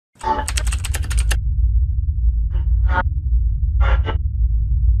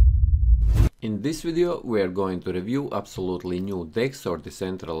In this video we are going to review absolutely new DEX or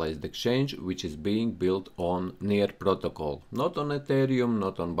decentralized exchange which is being built on Near protocol. Not on Ethereum,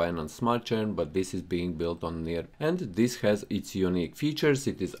 not on Binance Smart Chain, but this is being built on Near, and this has its unique features.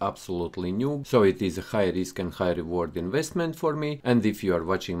 It is absolutely new, so it is a high risk and high reward investment for me. And if you are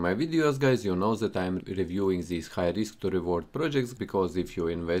watching my videos, guys, you know that I am reviewing these high risk to reward projects, because if you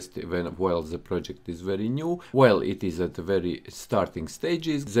invest while the project is very new, while it is at the very starting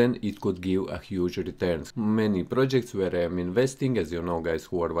stages, then it could give a huge returns. Many projects where I am investing, as you know, guys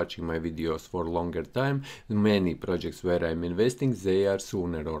who are watching my videos for longer time, many projects where I am investing, they are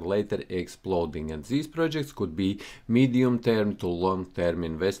sooner or later exploding, and these projects could be medium term to long term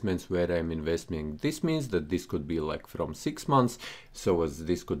investments where I am investing. This means that this could be like from 6 months, so as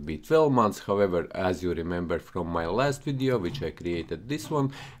this could be 12 months. However, as you remember from my last video, which I created, this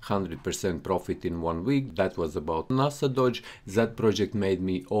one 100% profit in 1 week, that was about NASA Dodge. That project made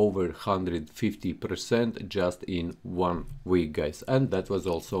me over 150% just in 1 week, guys, and that was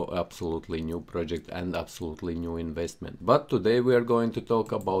also absolutely new project and absolutely new investment. But today we are going to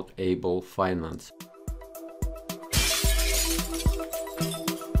talk about Able Finance.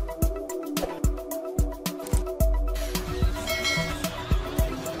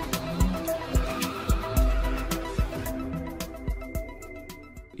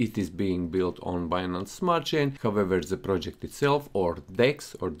 It is being built on Binance Smart Chain. However, the project itself, or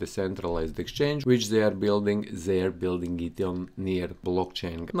DEX or decentralized exchange, which they are building it on Near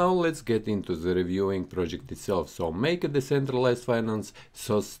blockchain. Now let's get into the reviewing project itself. So make a decentralized finance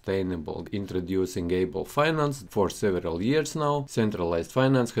sustainable. Introducing Able Finance. For several years now, centralized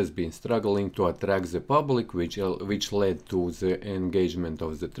finance has been struggling to attract the public, which led to the engagement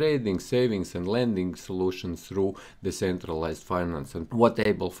of the trading, savings and lending solutions through decentralized finance. And what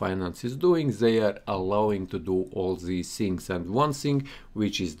Able Finance is doing, they are allowing to do all these things. And one thing,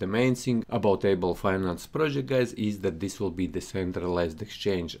 which is the main thing about Able Finance project, guys, is that this will be decentralized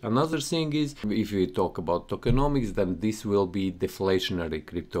exchange. Another thing is, if we talk about tokenomics, then this will be deflationary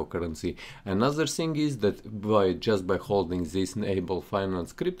cryptocurrency. Another thing is that just by holding this Able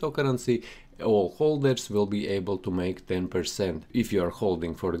Finance cryptocurrency, all holders will be able to make 10%. If you are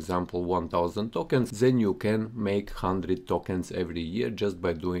holding, for example, 1000 tokens, then you can make 100 tokens every year just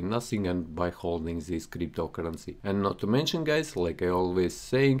by doing nothing and by holding this cryptocurrency. And not to mention, guys, like I always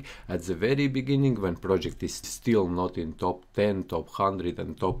saying, at the very beginning, when project is still not in top 10, top 100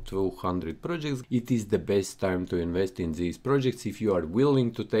 and top 200 projects, it is the best time to invest in these projects if you are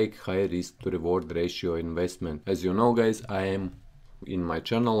willing to take high risk to reward ratio investment. As you know, guys, I am in my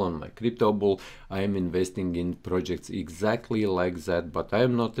channel on my Crypto Bull, I am investing in projects exactly like that, but I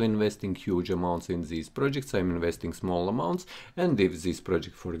am not investing huge amounts in these projects. I am investing small amounts, and if this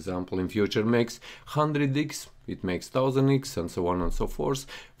project, for example, in future makes 100x, it makes 1000x, and so on and so forth.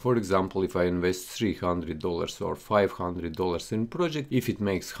 For example, if I invest $300 or $500 in project, if it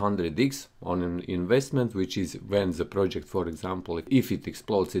makes 100x on an investment, which is when the project, for example, if it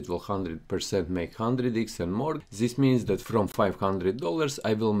explodes, it will 100% make 100x and more. This means that from $500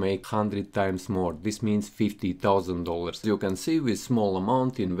 I will make 100 times more. This means $50,000. You can see with small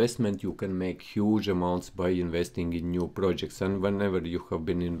amount investment you can make huge amounts by investing in new projects. And whenever you have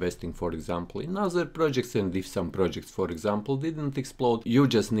been investing, for example, in other projects, and if some projects, for example, didn't explode, you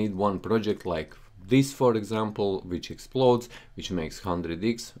just need one project like this, for example, which explodes, which makes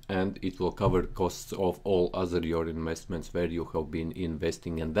 100x, and it will cover costs of all other your investments where you have been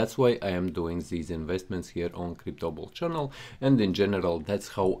investing. And that's why I am doing these investments here on Crypto Bull channel, and in general that's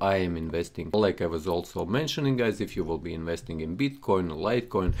how I am investing. Like I was also mentioning, guys, if you will be investing in Bitcoin or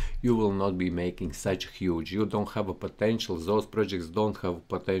Litecoin, you will not be making such huge, you don't have a potential, those projects don't have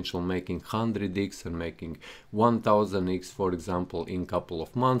potential making 100x and making 1000x, for example, in couple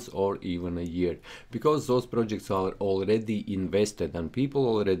of months or even a year, because those projects are already invested and people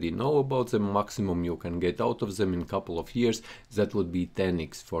already know about them. Maximum you can get out of them in couple of years, that would be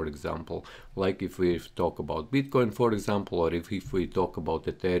 10x, for example. Like if we talk about Bitcoin, for example, or if we talk about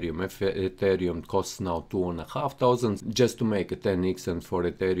Ethereum, if Ethereum costs now 2,500 just to make a 10x, and for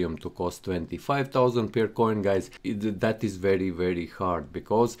Ethereum to cost 25,000 per coin, guys, that is very hard,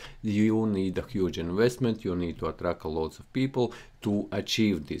 because you need a huge investment, you need to attract a lot of people to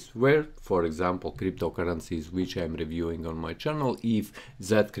achieve this. Where, for example, cryptocurrencies which I am reviewing on my channel, if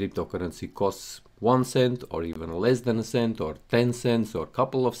that cryptocurrency costs 1 cent or even less than a cent or 10 cents or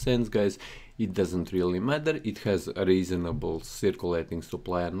couple of cents, guys, it doesn't really matter. It has a reasonable circulating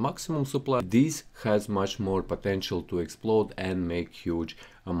supply and maximum supply. This has much more potential to explode and make huge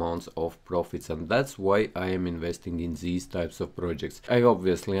amounts of profits, and that's why I am investing in these types of projects. I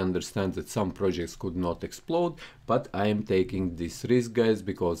obviously understand that some projects could not explode, but I am taking this risk, guys,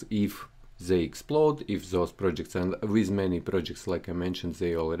 because if they explode. If those projects, and with many projects like I mentioned,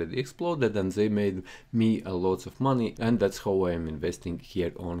 they already exploded and they made me a lot of money, and that's how I am investing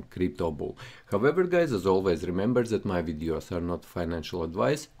here on CryptoBull. However guys, as always, remember that my videos are not financial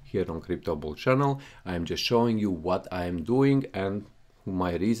advice here on CryptoBull channel. I am just showing you what I am doing and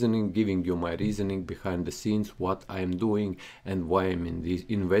my reasoning, giving you my reasoning behind the scenes, what I'm doing and why I'm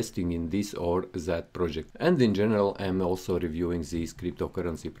investing in this or that project. And in general, I'm also reviewing these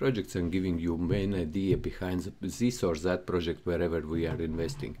cryptocurrency projects and giving you main idea behind this or that project wherever we are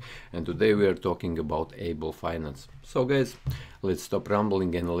investing. And today we are talking about Able Finance. So guys, let's stop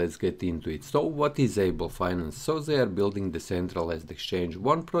rambling and let's get into it. So what is Able Finance? So they are building decentralized exchange.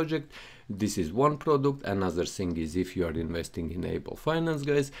 One project, this is one product. Another thing is, if you are investing in Able Finance,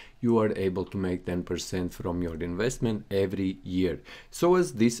 guys, you are able to make 10% from your investment every year. So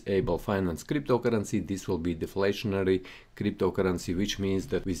as this Able Finance cryptocurrency, this will be deflationary cryptocurrency, which means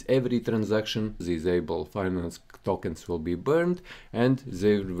that with every transaction, these Able Finance tokens will be burned and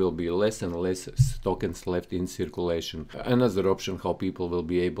there will be less and less tokens left in circulation. Another option how people will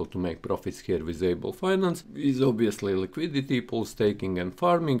be able to make profits here with Able Finance is obviously liquidity, pool staking and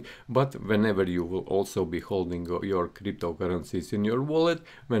farming, but whenever you will also be holding your cryptocurrencies in your wallet,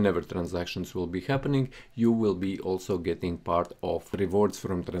 whenever transactions will be happening, you will be also getting part of rewards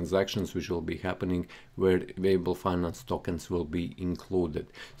from transactions which will be happening where Able Finance tokens will be included.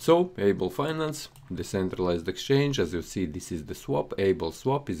 So Able Finance, decentralized exchange, as you see, this is the swap. Able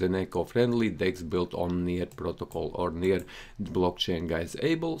Swap is an eco-friendly DEX built on Near protocol or Near blockchain, guys.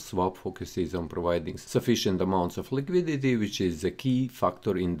 Able Swap focuses on providing sufficient amounts of liquidity, which is a key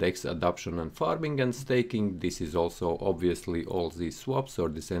factor in DEX adoption and farming and staking. This is also obviously all these swaps or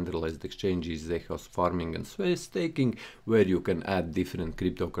decentralized exchanges, they have farming and staking where you can add different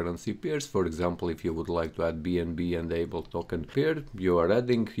cryptocurrency pairs. For example, if you would like to add BNB and Able token pair, you are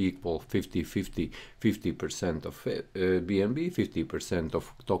adding equal 50-50, 50% of BNB, 50%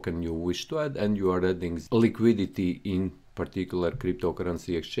 of token you wish to add, and you are adding liquidity in particular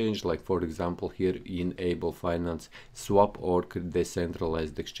cryptocurrency exchange, like for example here in Able Finance swap or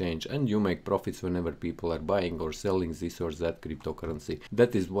decentralized exchange, and you make profits whenever people are buying or selling this or that cryptocurrency.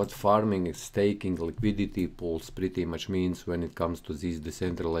 That is what farming, staking, liquidity pools pretty much means when it comes to these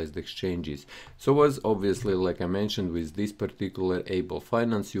decentralized exchanges. So as obviously, like I mentioned, with this particular Able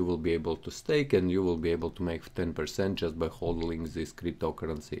Finance, you will be able to stake and you will be able to make 10% just by holding this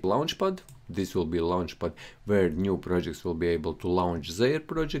cryptocurrency. Launchpad, this will be Launchpad where new projects will be able to launch their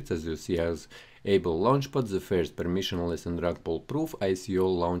projects, as you see as Able Launchpad, the first permissionless and rug pull proof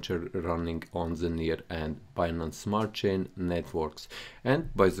ICO launcher running on the Near and Binance Smart Chain networks.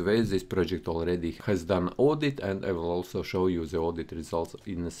 And by the way, this project already has done audit, and I will also show you the audit results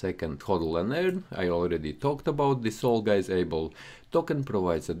in a second. HODL and earn, I already talked about this all, guys. Able token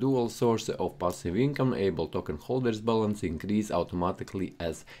provides a dual source of passive income. Able token holders balance increase automatically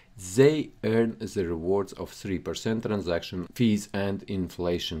as they earn the rewards of 3% transaction fees and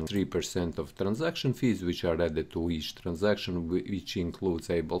inflation. 3% of transaction fees which are added to each transaction, which includes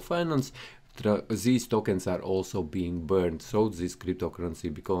Able Finance. These tokens are also being burned, so this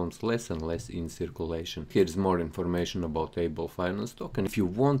cryptocurrency becomes less and less in circulation. Here's more information about Able Finance token. If you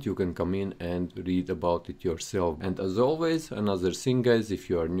want, you can come in and read about it yourself. And as always, another thing, guys, if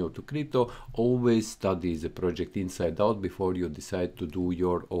you are new to crypto, always study the project inside out before you decide to do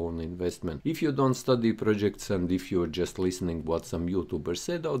your own investment. If you don't study projects and if you're just listening what some YouTubers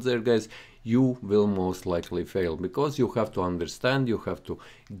said out there, guys, you will most likely fail, because you have to understand, you have to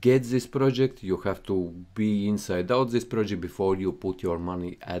get this project, you have to be inside out this project before you put your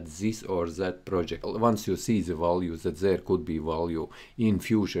money at this or that project. Once you see the value that there could be value in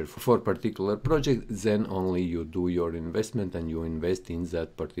future for particular project, then only you do your investment and you invest in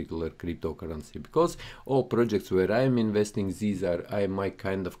that particular cryptocurrency. Because all projects where I'm investing, these are my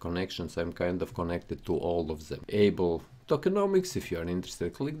kind of connections, I'm kind of connected to all of them. Able Tokenomics, if you are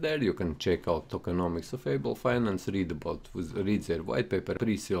interested, click there. You can check out Tokenomics of Able Finance, read their white paper.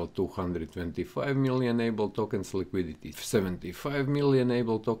 Pre-sale 225 million Able tokens, liquidity 75 million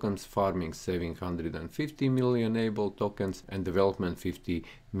Able tokens, farming 750 million Able tokens, and development 50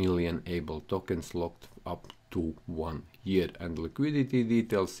 million Able tokens locked up to 1 year. And liquidity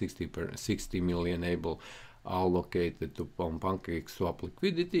details 60 million Able allocated to PancakeSwap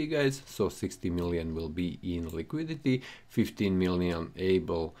liquidity, guys. So 60 million will be in liquidity, 15 million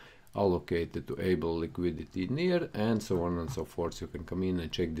Able allocated to Able Liquidity Near, and so on and so forth. You can come in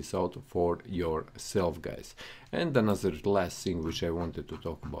and check this out for yourself, guys. And another last thing which I wanted to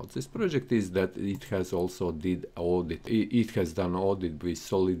talk about this project is that it has also did audit. It has done audit with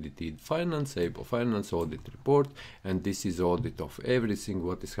Solidity Finance, Able Finance audit report, and this is audit of everything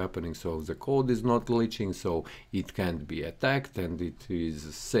what is happening. So the code is not glitching, so it can't be attacked, and it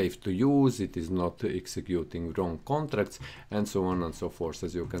is safe to use. It is not executing wrong contracts, and so on and so forth.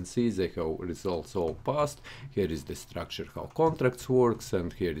 As you can see, they have results all passed. Here is the structure how contracts works,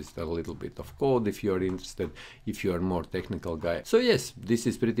 and here is a little bit of code if you are interested, if you are more technical guy. So yes, this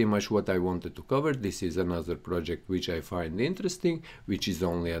is pretty much what I wanted to cover. This is another project which I find interesting, which is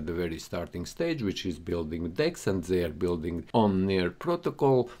only at the very starting stage, which is building DEX, and they are building on Near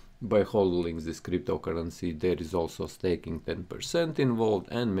protocol. By holding this cryptocurrency, there is also staking 10% involved,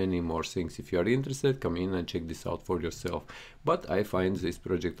 and many more things. If you are interested, come in and check this out for yourself. But I find this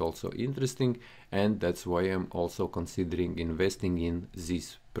project also interesting, and that's why I'm also considering investing in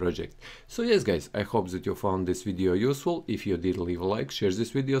this project. So yes, guys, I hope that you found this video useful. If you did, leave a like, share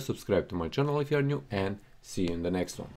this video, subscribe to my channel if you are new, and see you in the next one.